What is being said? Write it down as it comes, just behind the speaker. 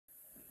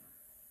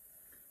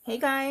Hey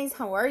guys,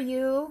 how are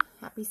you?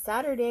 Happy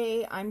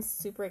Saturday. I'm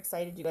super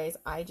excited, you guys.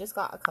 I just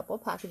got a couple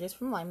packages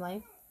from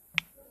Limelight.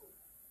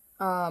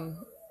 Sorry,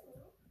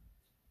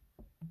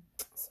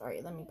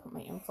 let me put my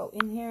info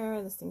in here.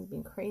 This thing's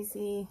been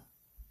crazy.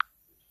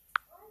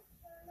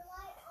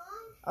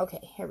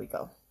 Okay, here we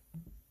go.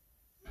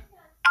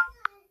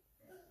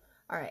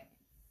 All right.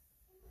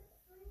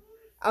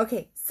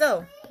 Okay,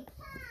 so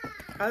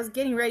I was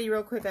getting ready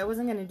real quick. I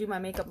wasn't going to do my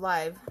makeup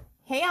live.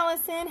 Hey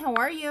Allison, how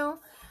are you?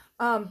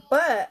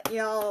 But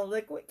y'all,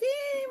 look what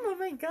came. Oh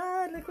my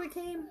god, look what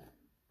came.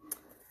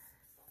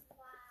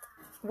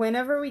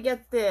 Whenever we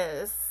get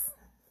this.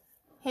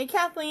 Hey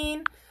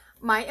Kathleen,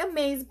 my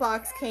Amaze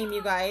box came,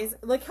 you guys.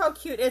 Look how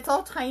cute. It's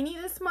all tiny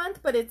this month,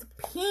 but it's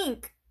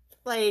pink.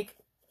 Like,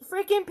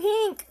 freaking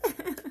pink.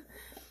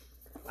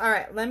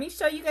 Alright, let me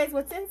show you guys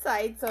what's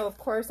inside. So, of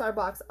course, our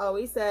box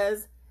always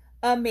says,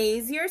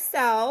 Amaze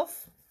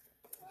yourself.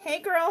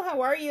 Hey girl,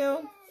 how are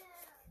you?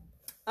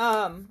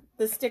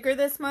 The sticker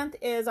this month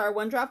is our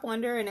One Drop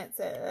Wonder, and it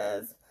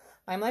says,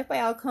 I'm Life by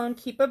Alcone,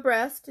 keep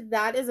abreast.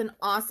 That is an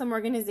awesome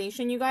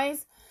organization, you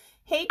guys.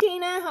 Hey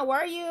Dana, how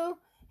are you?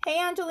 Hey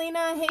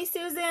Angelina, hey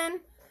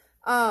Susan.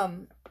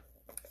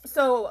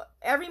 So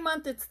every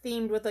month it's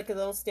themed with like a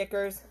little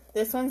stickers.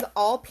 This one's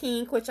all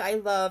pink, which I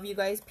love, you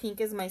guys. Pink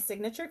is my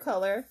signature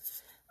color.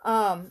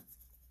 And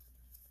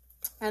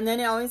then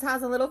it always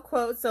has a little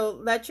quote. So,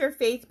 let your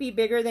faith be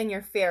bigger than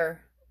your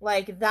fear.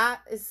 Like,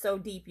 that is so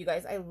deep, you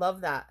guys. I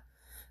love that.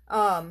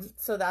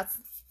 So that's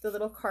the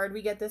little card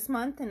we get this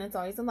month, and it's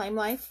always a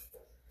Limelight.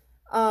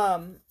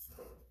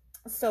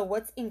 So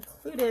what's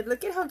included?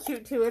 Look at how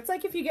cute, too. It's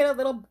like if you get a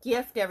little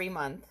gift every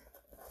month.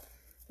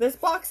 This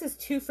box is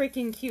too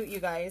freaking cute,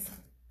 you guys.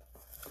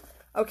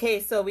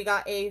 Okay, so we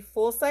got a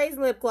full-size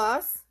lip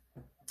gloss,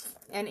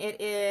 and it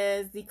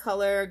is the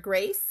color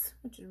Grace,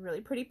 which is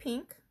really pretty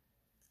pink.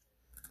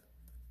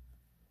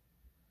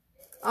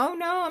 Oh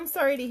no, I'm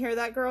sorry to hear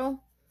that,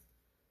 girl.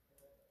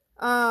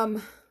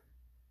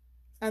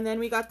 And then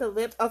we got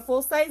the a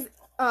full-size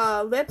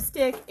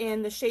lipstick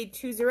in the shade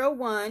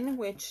 201,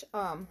 which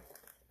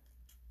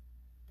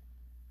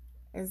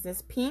is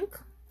this pink.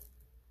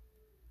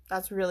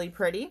 That's really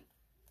pretty.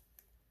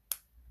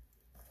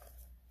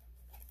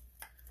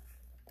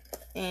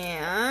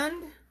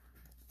 And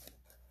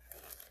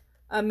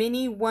a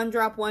mini One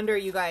Drop Wonder,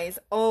 you guys.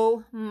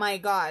 Oh my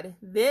god.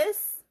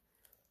 This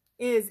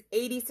is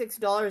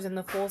 $86 in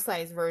the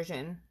full-size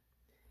version.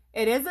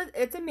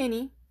 It's a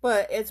mini,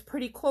 but it's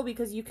pretty cool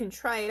because you can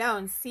try it out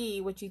and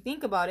see what you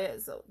think about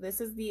it. So this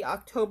is the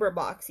October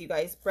box, you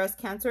guys. Breast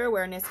Cancer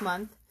Awareness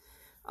Month.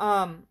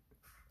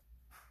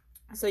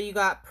 So you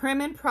got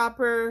Prim and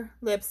Proper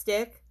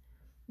lipstick,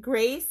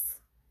 Grace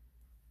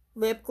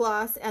lip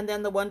gloss, and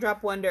then the One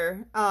Drop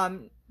Wonder.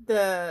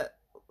 The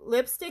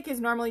lipstick is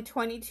normally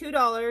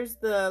 $22.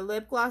 The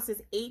lip gloss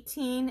is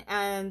 $18,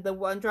 and the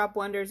One Drop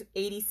Wonder is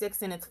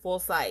 $86 in its full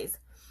size.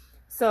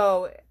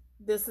 So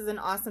this is an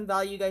awesome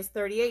value, you guys.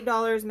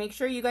 $38. Make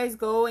sure you guys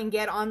go and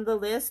get on the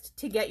list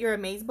to get your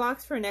Amaze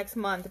box for next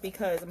month,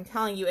 because I'm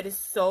telling you, it is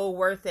so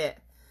worth it.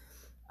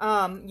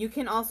 You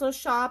can also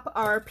shop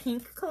our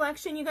pink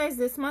collection, you guys,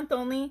 this month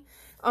only.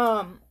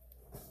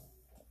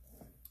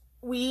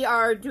 We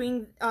are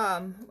doing,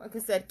 like I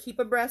said, Keep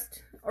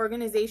Abreast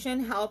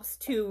organization helps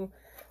to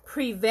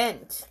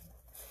prevent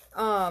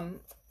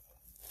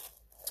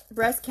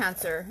breast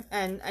cancer.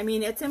 And I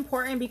mean, it's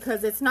important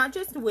because it's not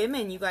just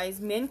women, you guys.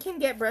 Men can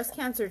get breast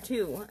cancer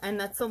too, and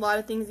that's a lot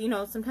of things, you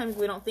know, sometimes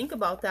we don't think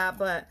about that,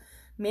 but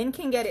men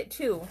can get it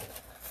too.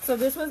 So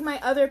this was my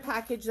other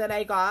package that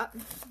I got.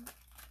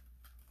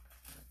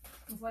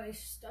 That's why they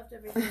stuffed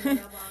everything in the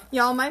mailbox.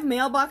 Y'all, my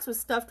mailbox was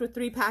stuffed with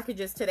 3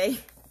 packages today.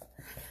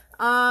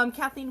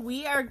 Kathleen,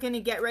 we are going to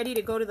get ready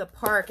to go to the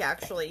park,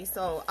 actually.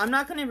 So, I'm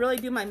not going to really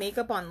do my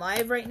makeup on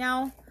live right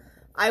now.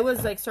 I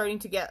was, like, starting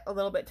to get a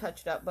little bit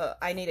touched up, but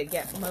I need to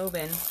get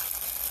moving.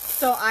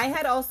 So, I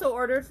had also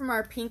ordered from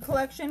our pink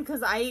collection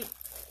because I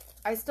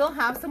still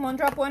have some One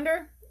Drop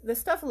Wonder. This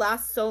stuff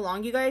lasts so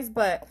long, you guys,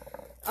 but,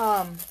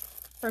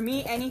 for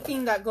me,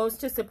 anything that goes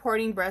to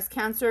supporting breast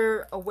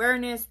cancer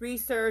awareness,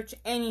 research,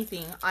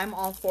 anything, I'm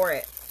all for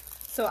it.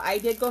 So, I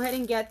did go ahead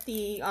and get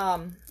the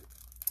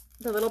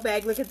little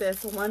bag. Look at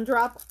this. One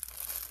Drop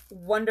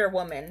Wonder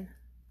Woman.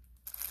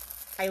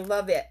 I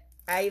love it.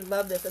 I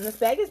love this. And this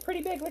bag is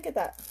pretty big. Look at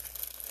that.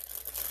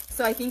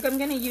 So I think I'm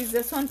going to use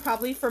this one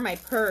probably for my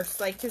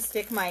purse. Like to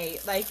stick my,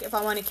 like if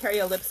I want to carry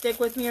a lipstick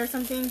with me or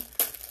something.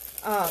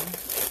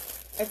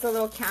 It's a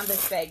little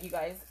canvas bag, you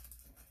guys.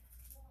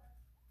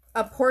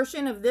 A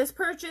portion of this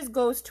purchase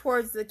goes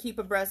towards the Keep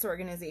Abreast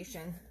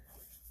organization.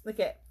 Look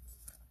at.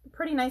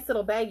 Pretty nice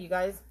little bag, you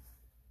guys.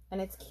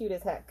 And it's cute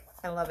as heck.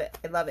 I love it.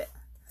 I love it.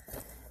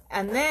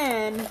 And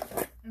then,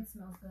 It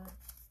smells good.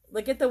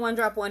 look at the One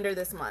Drop Wonder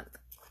this month.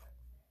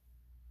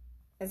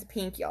 It's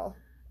pink, y'all.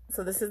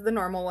 So this is the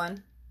normal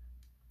one.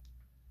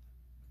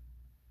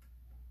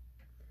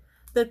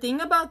 The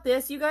thing about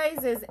this, you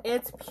guys, is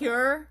it's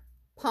pure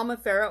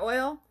Palmifera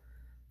oil.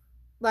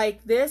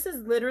 Like, this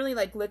is literally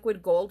like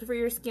liquid gold for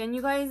your skin,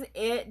 you guys.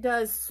 It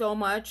does so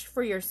much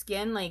for your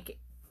skin. Like,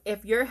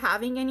 if you're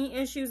having any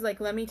issues, like,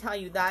 let me tell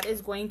you, that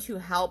is going to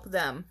help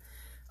them.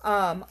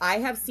 I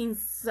have seen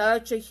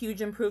such a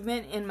huge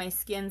improvement in my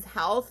skin's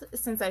health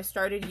since I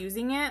started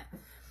using it.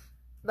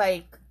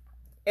 Like,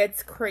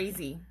 it's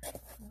crazy.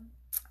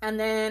 And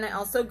then I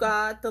also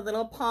got the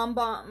little Palm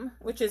Balm,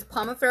 which is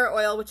Pomifera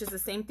oil, which is the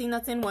same thing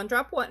that's in One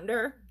Drop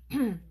Wonder.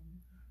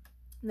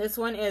 This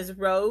one is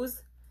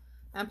rose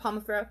and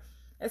Pomifera.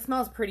 It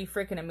smells pretty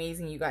freaking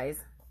amazing, you guys.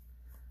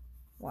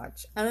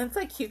 Watch. And it's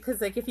like cute because,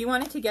 like, if you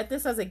wanted to get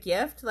this as a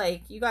gift,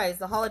 like, you guys,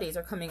 the holidays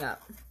are coming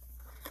up.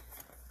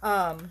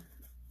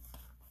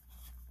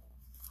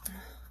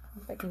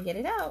 If I can get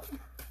it out.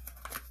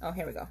 Oh,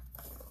 here we go.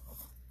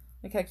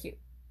 Look how cute.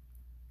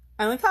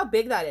 And look how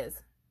big that is.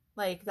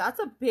 Like, that's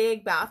a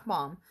big bath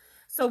bomb.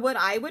 So what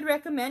I would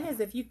recommend is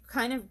if you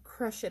kind of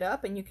crush it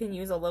up and you can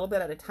use a little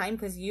bit at a time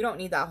because you don't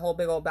need that whole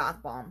big old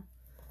bath bomb.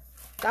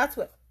 That's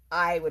what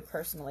I would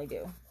personally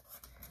do.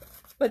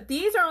 But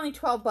these are only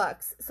 12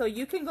 bucks. So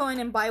you can go in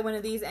and buy one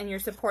of these and you're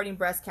supporting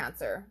breast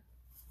cancer.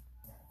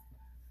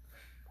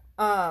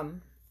 The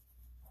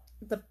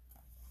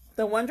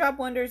One Drop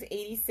Wonder is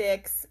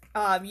 86.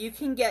 You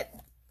can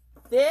get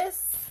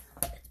this.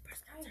 It's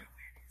breast cancer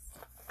awareness.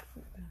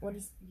 What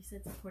is? You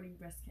said supporting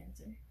breast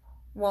cancer.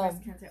 Well,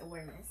 breast cancer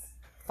awareness.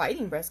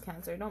 Fighting breast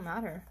cancer, don't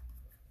matter.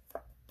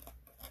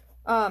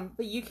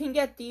 But you can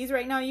get these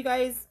right now, you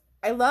guys.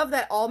 I love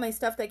that all my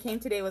stuff that came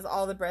today was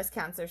all the breast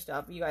cancer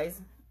stuff, you guys.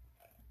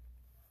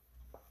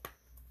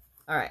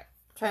 All right,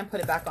 try and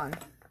put it back on.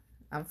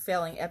 I'm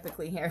failing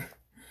epically here.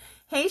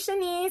 Hey,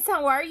 Shanice,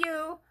 how are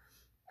you?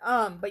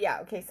 But yeah,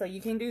 okay, so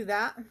you can do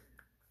that,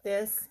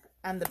 this,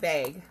 and the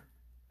bag.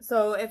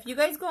 So if you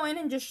guys go in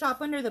and just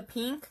shop under the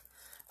pink,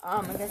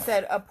 like I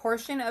said, a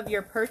portion of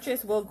your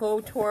purchase will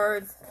go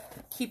towards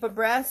Keep a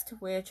Breast,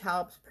 which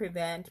helps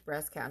prevent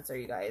breast cancer,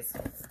 you guys.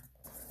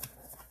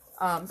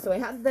 So I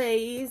had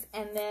these,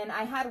 and then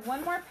I had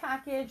one more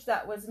package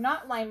that was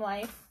not Lime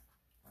Life,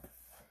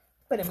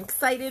 but I'm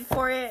excited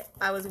for it.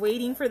 I was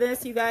waiting for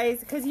this, you guys,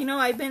 because, you know,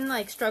 I've been,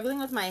 like, struggling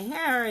with my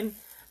hair, and,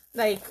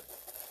 like,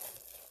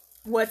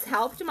 what's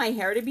helped my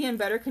hair to be in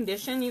better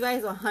condition, you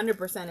guys,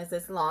 100% is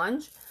this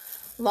Lange.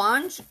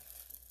 Lange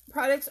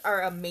products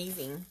are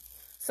amazing.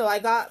 So I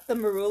got the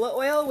marula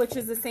oil, which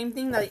is the same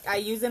thing that I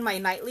use in my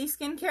nightly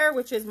skincare,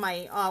 which is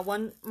my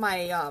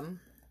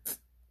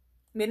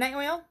midnight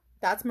oil.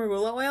 That's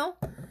marula oil.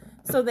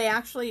 So they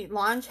actually,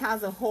 Lange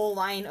has a whole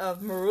line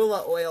of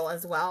marula oil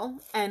as well.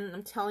 And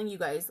I'm telling you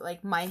guys,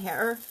 like, my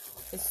hair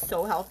is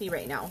so healthy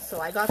right now.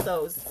 So I got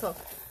those. So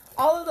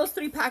all of those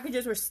 3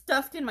 packages were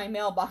stuffed in my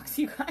mailbox,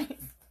 you guys.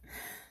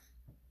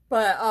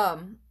 But,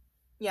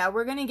 yeah,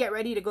 we're going to get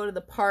ready to go to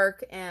the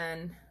park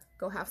and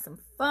go have some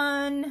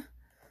fun.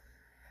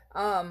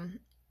 I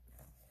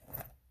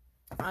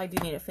do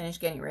need to finish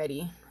getting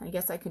ready. I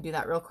guess I could do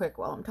that real quick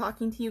while I'm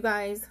talking to you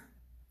guys.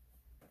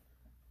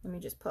 Let me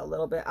just put a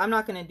little bit. I'm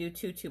not going to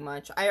do too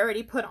much. I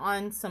already put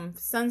on some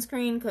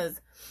sunscreen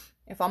because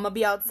if I'm going to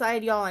be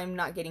outside, y'all, I'm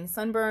not getting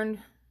sunburned.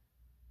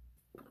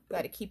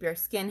 Got to keep your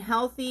skin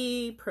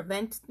healthy,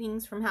 prevent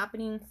things from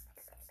happening.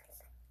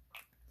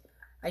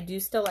 I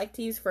do still like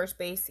to use First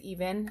Base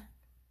even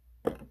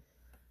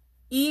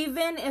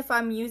if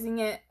I'm using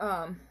it,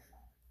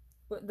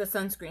 the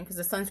sunscreen, because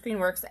the sunscreen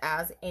works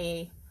as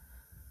a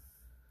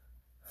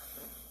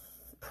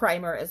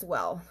primer as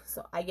well.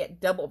 So I get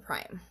double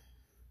prime.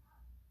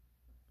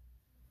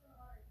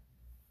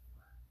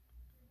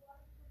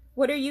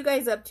 What are you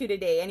guys up to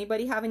today?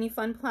 Anybody have any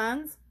fun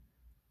plans?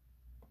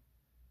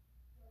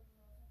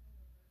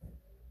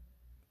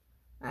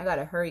 I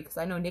gotta hurry because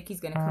I know Nikki's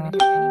gonna come in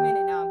here any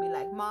minute now and be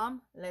like,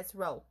 Mom, let's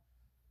roll.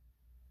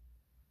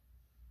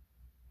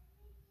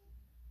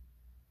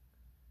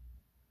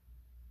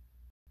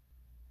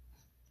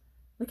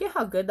 Look at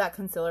how good that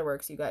concealer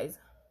works, you guys.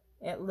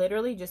 It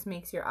literally just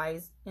makes your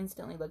eyes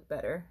instantly look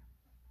better.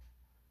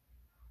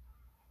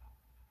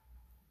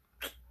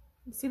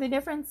 See the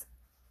difference?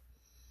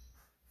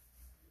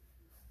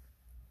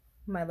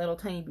 My little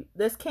tiny,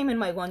 this came in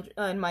my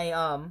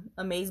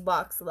Amaze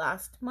box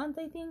last month,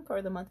 I think,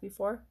 or the month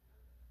before.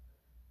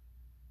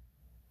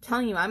 I'm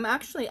telling you, I'm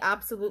actually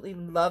absolutely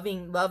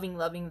loving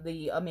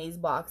the Amaze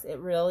box. It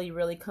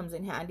really comes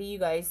in handy, you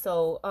guys.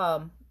 So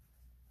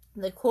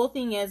the cool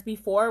thing is,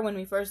 before, when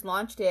we first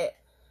launched it,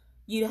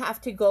 you'd have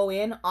to go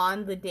in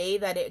on the day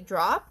that it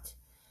dropped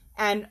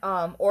and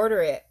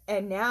order it.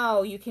 And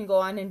now you can go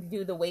on and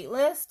do the wait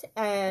list,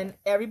 and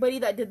everybody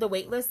that did the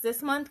wait list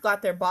this month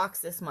got their box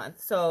this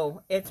month.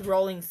 So it's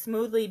rolling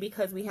smoothly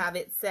because we have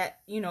it set,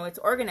 you know, it's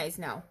organized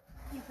now.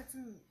 You put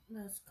some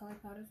those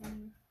colored powders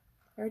in.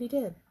 I already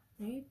did.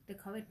 Right? The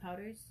colored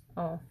powders.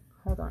 Oh,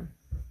 hold on.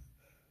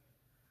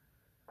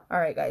 All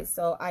right, guys.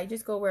 So I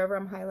just go wherever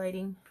I'm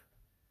highlighting.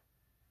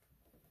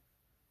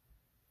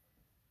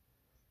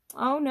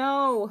 Oh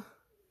no.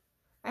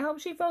 I hope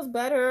she feels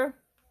better.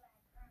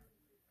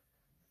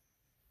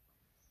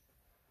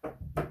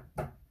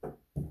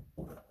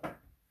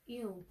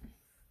 Ew.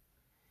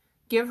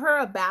 give her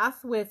a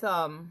bath with,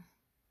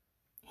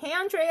 hey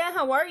Andrea,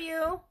 how are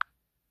you?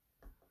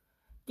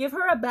 Give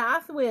her a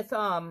bath with,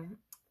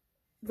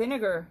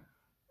 vinegar.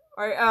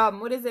 Or,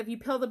 what is it? If you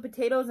peel the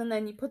potatoes and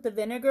then you put the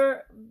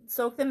vinegar,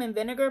 soak them in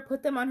vinegar,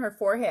 put them on her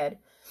forehead.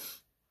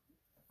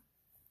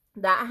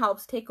 That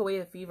helps take away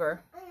the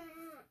fever.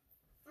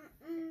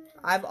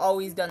 I've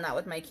always done that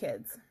with my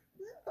kids.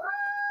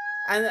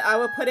 And I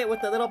would put it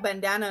with the little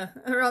bandana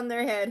around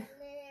their head.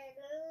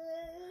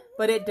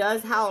 But it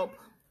does help.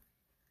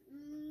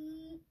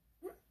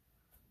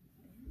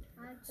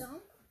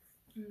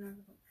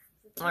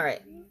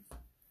 Alright.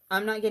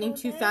 I'm not getting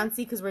too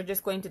fancy because we're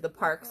just going to the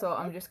park. So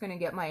I'm just going to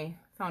get my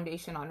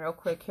foundation on real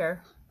quick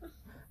here.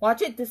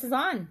 Watch it. This is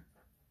on.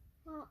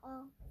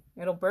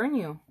 It'll burn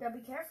you. Gotta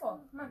be careful.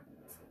 Come on.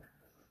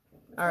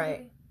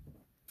 Alright.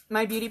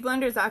 My beauty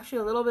blender is actually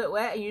a little bit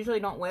wet. I usually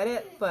don't wet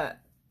it, but...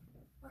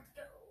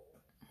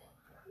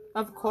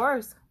 Of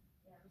course.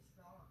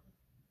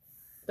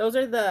 Those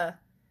are the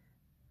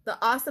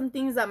awesome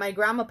things that my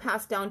grandma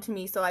passed down to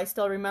me, so I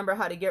still remember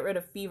how to get rid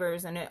of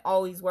fevers, and it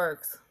always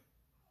works.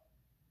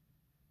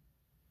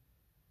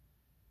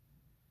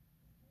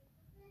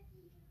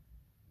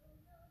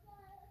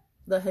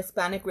 The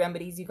Hispanic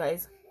remedies, you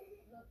guys.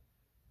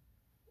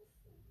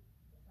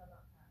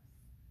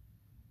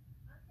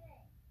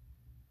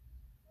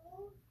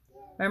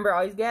 Remember,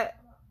 always get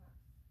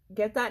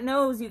that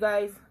nose, you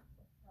guys.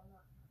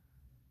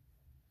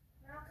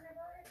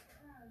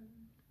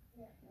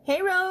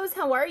 Hey Rose,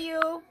 how are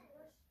you?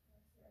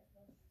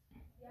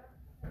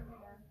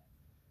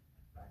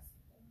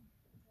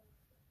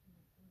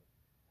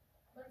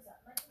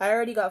 I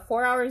already got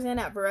 4 hours in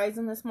at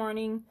Verizon this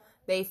morning.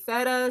 They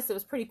fed us. It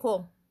was pretty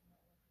cool.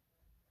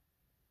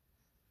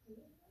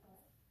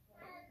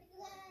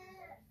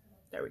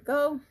 There we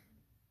go.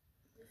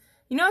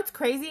 You know what's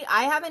crazy?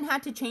 I haven't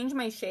had to change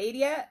my shade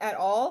yet at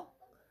all.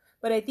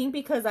 But I think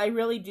because I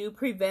really do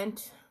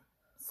prevent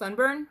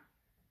sunburn.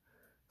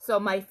 So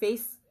my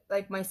face...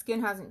 Like, my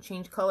skin hasn't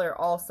changed color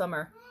all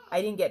summer.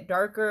 I didn't get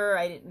darker.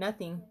 I didn't,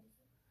 nothing.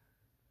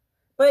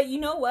 But you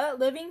know what?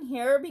 Living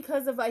here,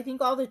 because of, I think,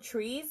 all the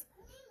trees,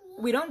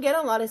 we don't get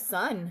a lot of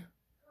sun.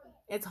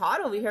 It's hot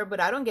over here, but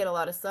I don't get a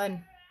lot of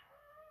sun.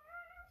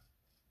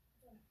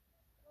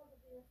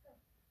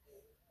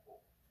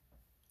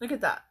 Look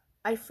at that.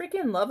 I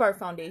freaking love our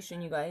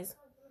foundation, you guys.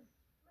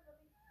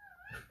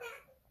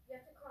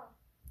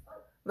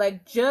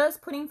 Like,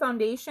 just putting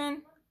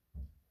foundation...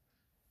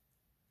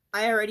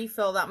 I already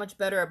feel that much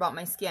better about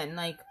my skin.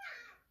 Like,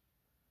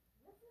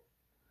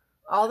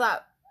 all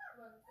that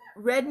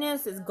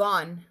redness is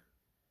gone.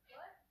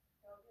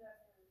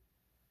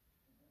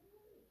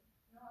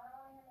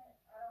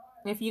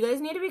 If you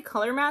guys need to be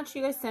color matched,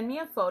 you guys send me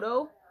a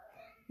photo.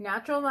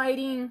 Natural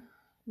lighting,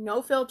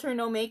 no filter,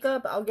 no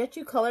makeup. I'll get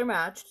you color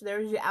matched.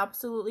 There's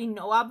absolutely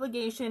no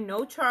obligation,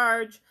 no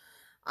charge.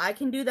 I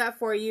can do that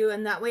for you.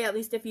 And that way, at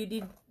least if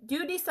you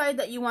do decide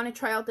that you want to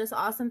try out this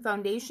awesome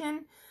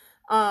foundation...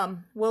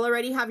 we'll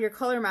already have your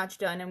color match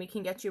done and we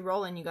can get you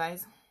rolling, you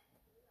guys.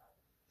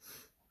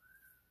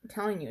 I'm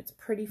telling you, it's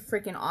pretty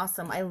freaking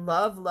awesome. I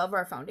love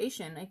our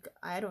foundation. Like,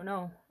 I don't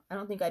know. I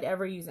don't think I'd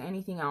ever use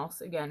anything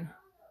else again.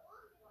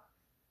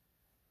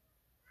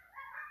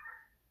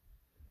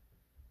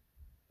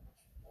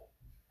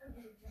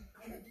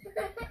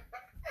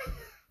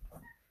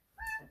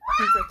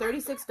 And for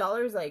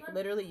 $36, like,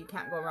 literally you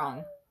can't go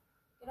wrong.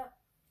 Get up.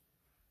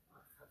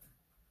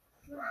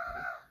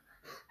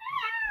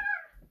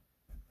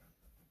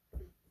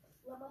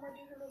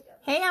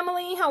 Hey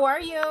Emily, how are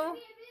you?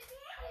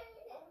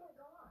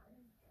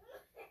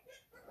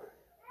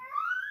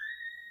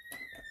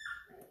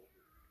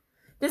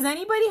 Does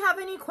anybody have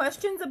any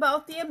questions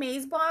about the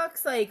Amaze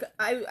box? Like,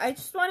 I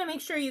just want to make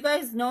sure you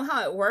guys know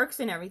how it works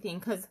and everything,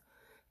 because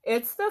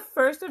it's the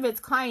first of its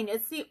kind.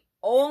 It's the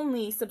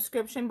only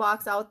subscription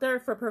box out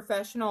there for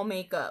professional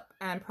makeup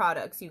and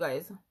products, you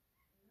guys.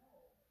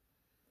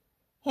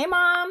 Hey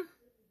Mom!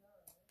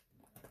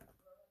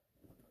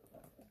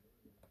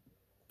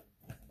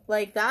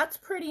 Like, that's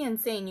pretty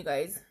insane, you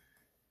guys.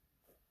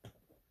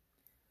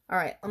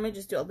 Alright, let me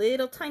just do a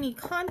little tiny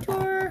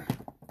contour.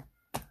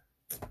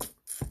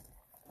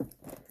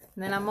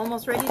 And then I'm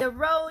almost ready to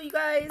roll, you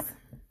guys.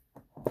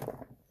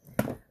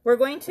 We're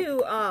going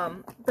to,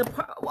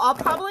 I'll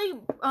probably,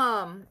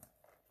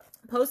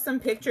 post some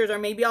pictures, or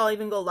maybe I'll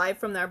even go live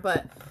from there,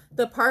 but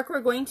the park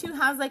we're going to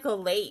has like a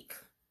lake.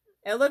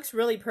 It looks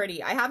really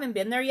pretty. I haven't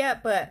been there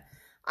yet, but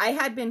I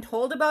had been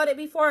told about it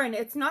before, and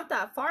it's not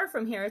that far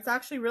from here. It's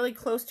actually really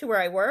close to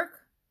where I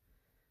work.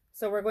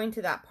 So we're going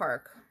to that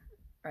park.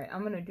 All right,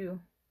 I'm going to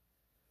do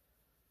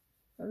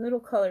a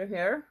little color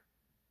here.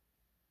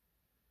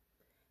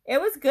 It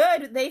was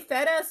good. They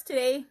fed us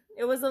today.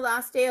 It was the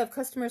last day of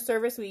customer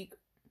service week.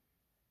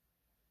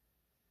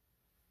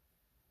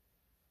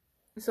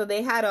 So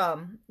they had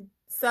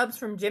subs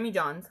from Jimmy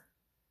John's.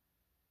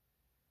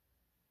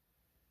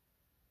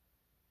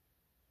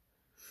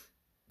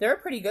 They're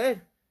pretty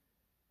good.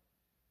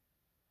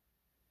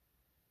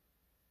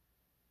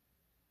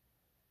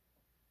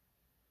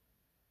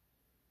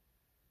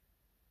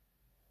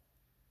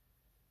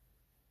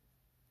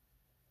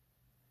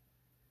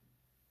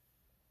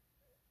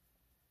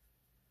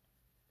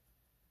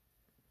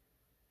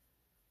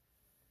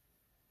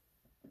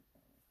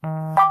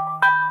 How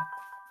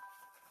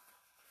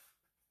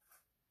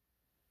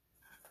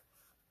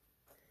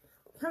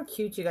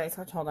cute, you guys.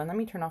 Hold on. Let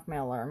me turn off my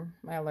alarm.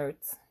 My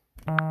alerts.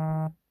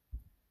 I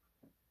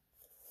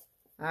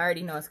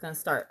already know it's going to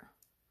start.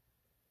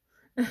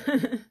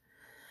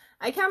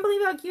 I can't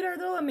believe how cute our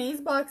little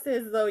Amaze box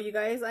is, though, you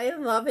guys. I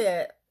love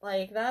it.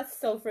 Like, that's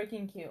so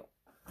freaking cute.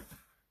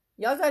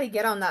 Y'all got to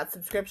get on that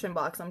subscription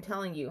box, I'm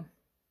telling you.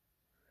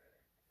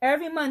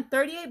 Every month,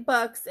 38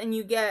 bucks, and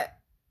you get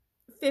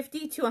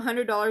 $50 to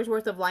 $100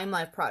 worth of Lime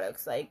Life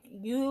products. Like,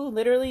 you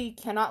literally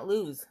cannot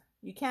lose.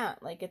 You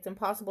can't. Like, it's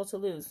impossible to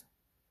lose.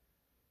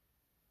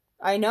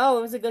 I know,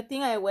 it was a good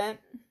thing I went.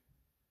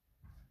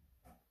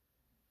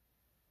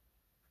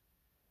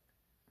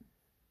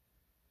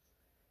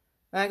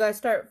 And I gotta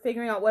start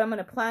figuring out what I'm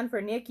gonna plan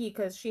for Nikki,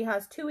 because she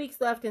has 2 weeks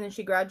left and then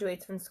she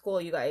graduates from school,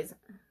 you guys.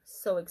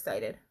 So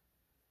excited.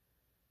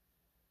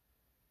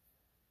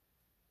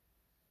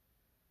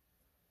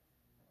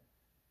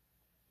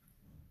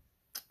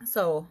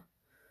 So,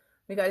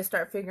 we gotta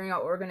start figuring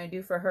out what we're gonna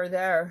do for her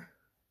there.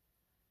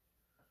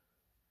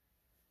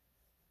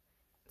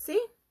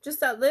 See? Just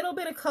that little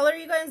bit of color,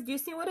 you guys. Do you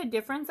see what a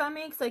difference that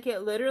makes? Like, it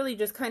literally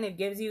just kind of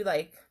gives you,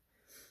 like,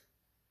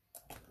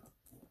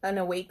 an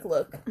awake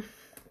look.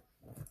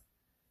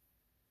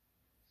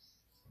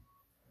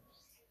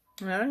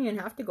 I don't even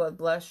have to go with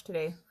blush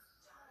today.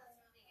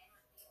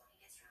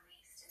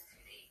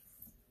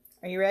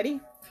 Are you ready?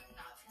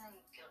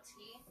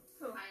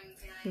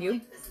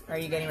 You? Are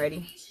you getting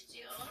ready?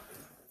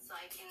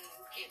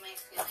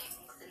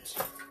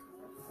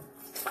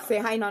 Say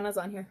hi, Nana's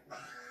on here.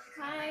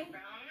 Hi.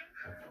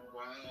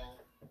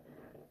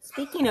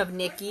 Speaking of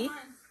Nikki.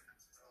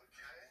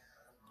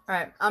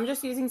 Alright, I'm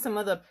just using some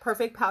of the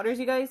Perfect powders,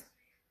 you guys.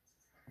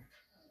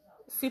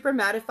 Super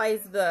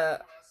mattifies the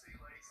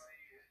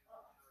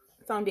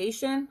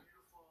foundation.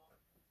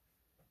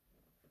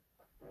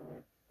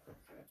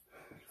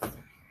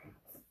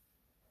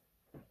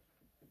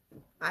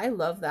 I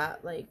love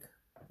that. Like,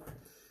 I'm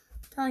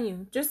telling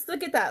you, just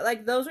look at that.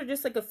 Like, those are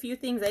just like a few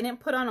things. I didn't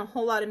put on a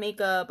whole lot of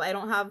makeup. I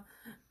don't have...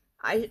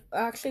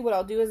 Actually, what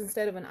I'll do is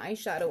instead of an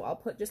eyeshadow, I'll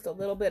put just a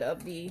little bit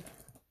of the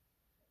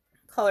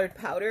colored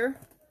powder.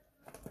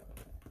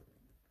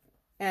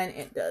 And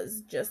it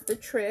does just the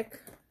trick.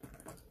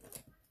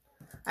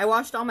 I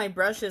washed all my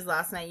brushes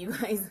last night, you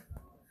guys.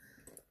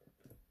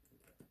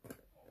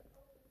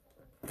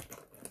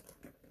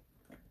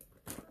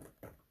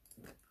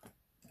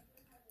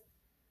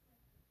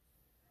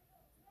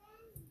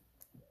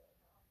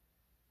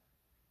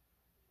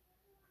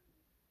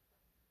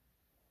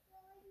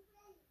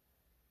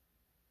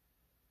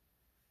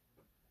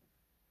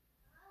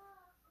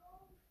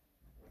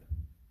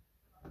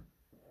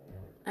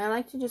 I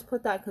like to just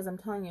put that because I'm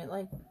telling you, it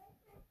like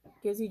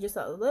gives you just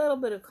a little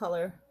bit of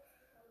color.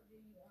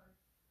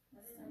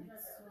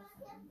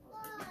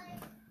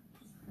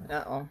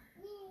 Uh-oh.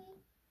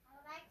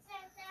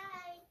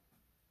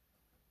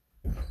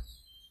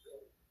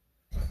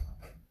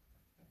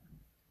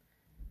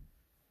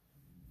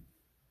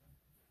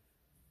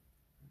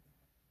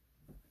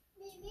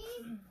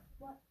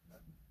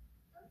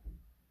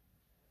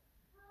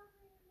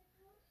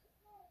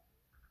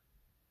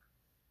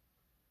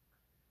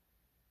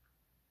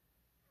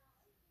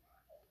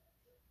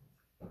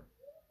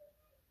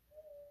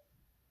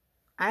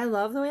 I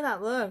love the way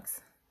that looks.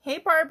 Hey,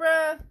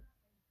 Barbara.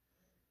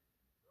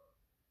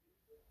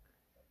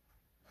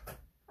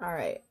 All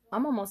right.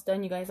 I'm almost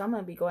done, you guys. I'm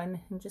going to be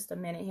going in just a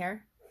minute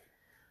here.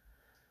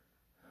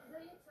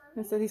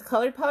 And so these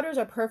colored powders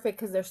are perfect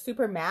because they're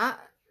super matte.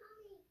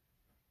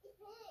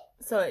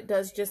 So it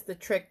does just the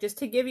trick. Just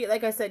to give you,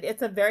 like I said,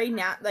 it's a very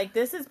like,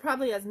 this is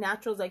probably as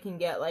natural as I can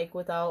get, like,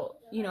 without,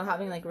 you know,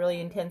 having, like, really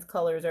intense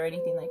colors or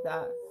anything like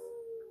that.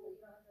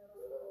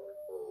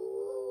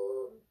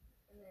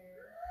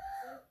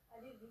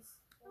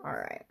 All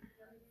right.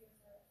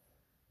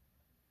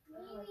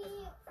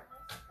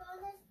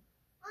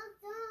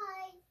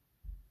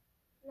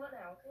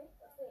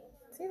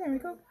 See, there we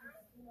go.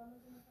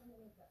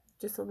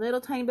 Just a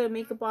little tiny bit of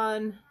makeup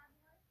on.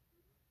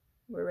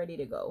 We're ready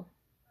to go.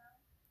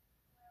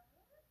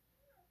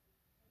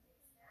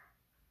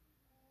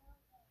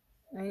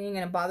 I ain't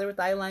gonna bother with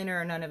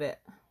eyeliner or none of it.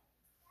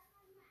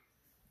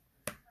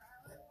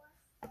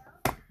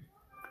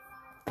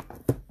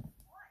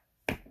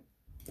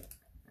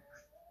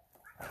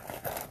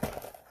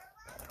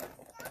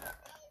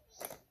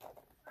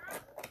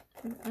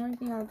 The only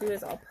thing I'll do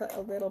is I'll put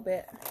a little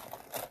bit.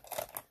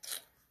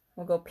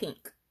 We'll go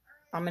pink.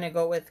 I'm gonna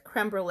go with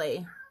creme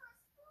brulee.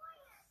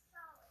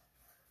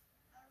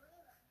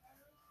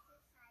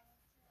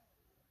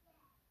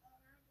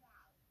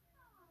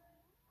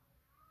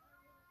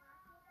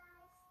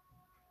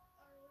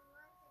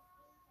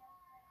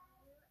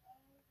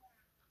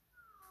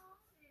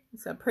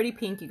 It's a pretty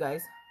pink, you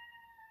guys.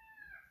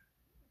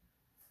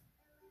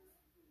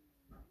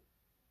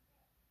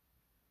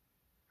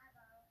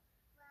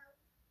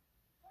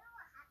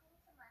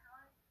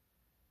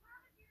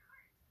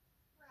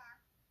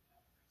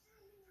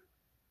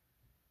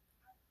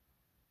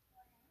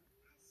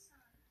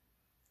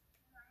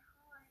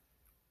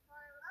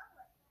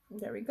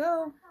 There we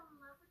go.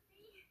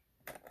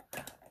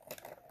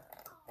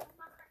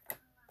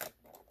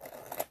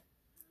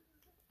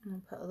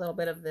 I'll put a little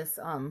bit of this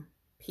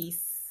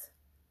piece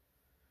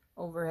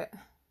over it.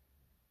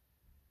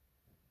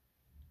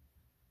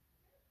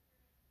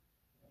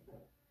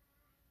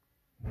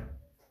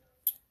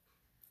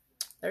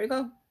 There we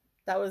go.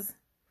 That was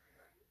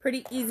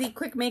pretty easy,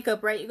 quick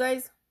makeup, right, you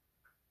guys?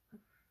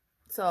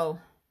 So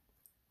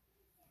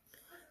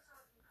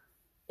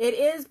it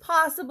is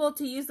possible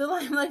to use the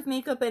Lime Life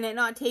makeup and it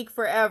not take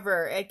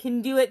forever. It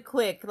can do it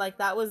quick. Like,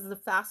 that was the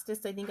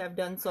fastest I think I've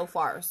done so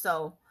far.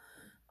 So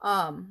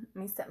let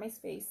me set my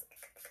face.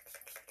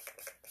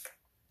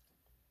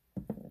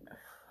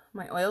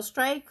 My oil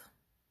strike.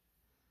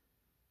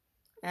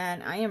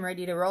 And I am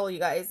ready to roll, you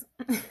guys.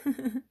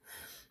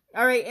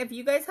 All right, if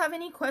you guys have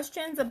any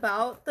questions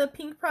about the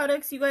pink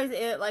products, you guys,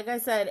 like I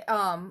said,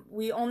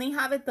 we only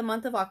have it the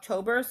month of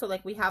October. So,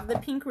 like, we have the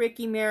pink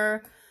Ricky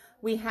mirror.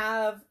 We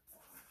have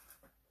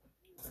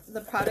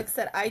the products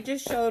that I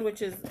just showed,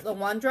 which is the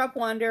One Drop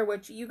Wonder,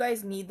 which you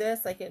guys need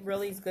this. Like, it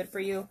really is good for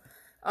you.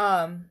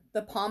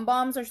 The Palm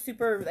Bombs are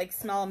super, like,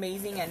 smell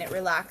amazing and it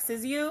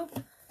relaxes you.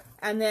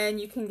 And then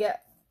you can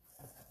get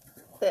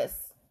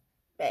this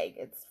bag.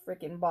 It's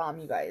freaking bomb,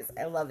 you guys.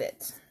 I love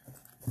it.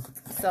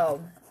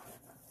 So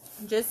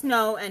just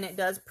know, and it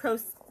does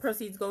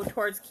proceeds go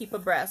towards Keep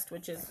Abreast,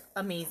 which is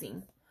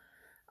amazing.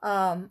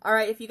 All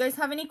right, if you guys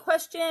have any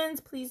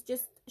questions, please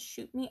just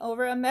shoot me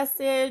over a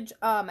message.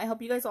 I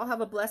hope you guys all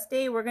have a blessed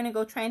day. We're gonna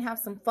go try and have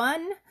some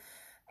fun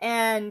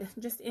and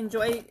just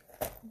enjoy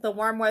the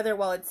warm weather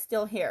while it's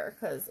still here,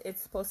 because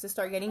it's supposed to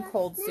start getting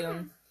cold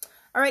soon.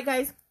 All right,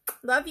 guys,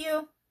 love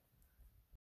you.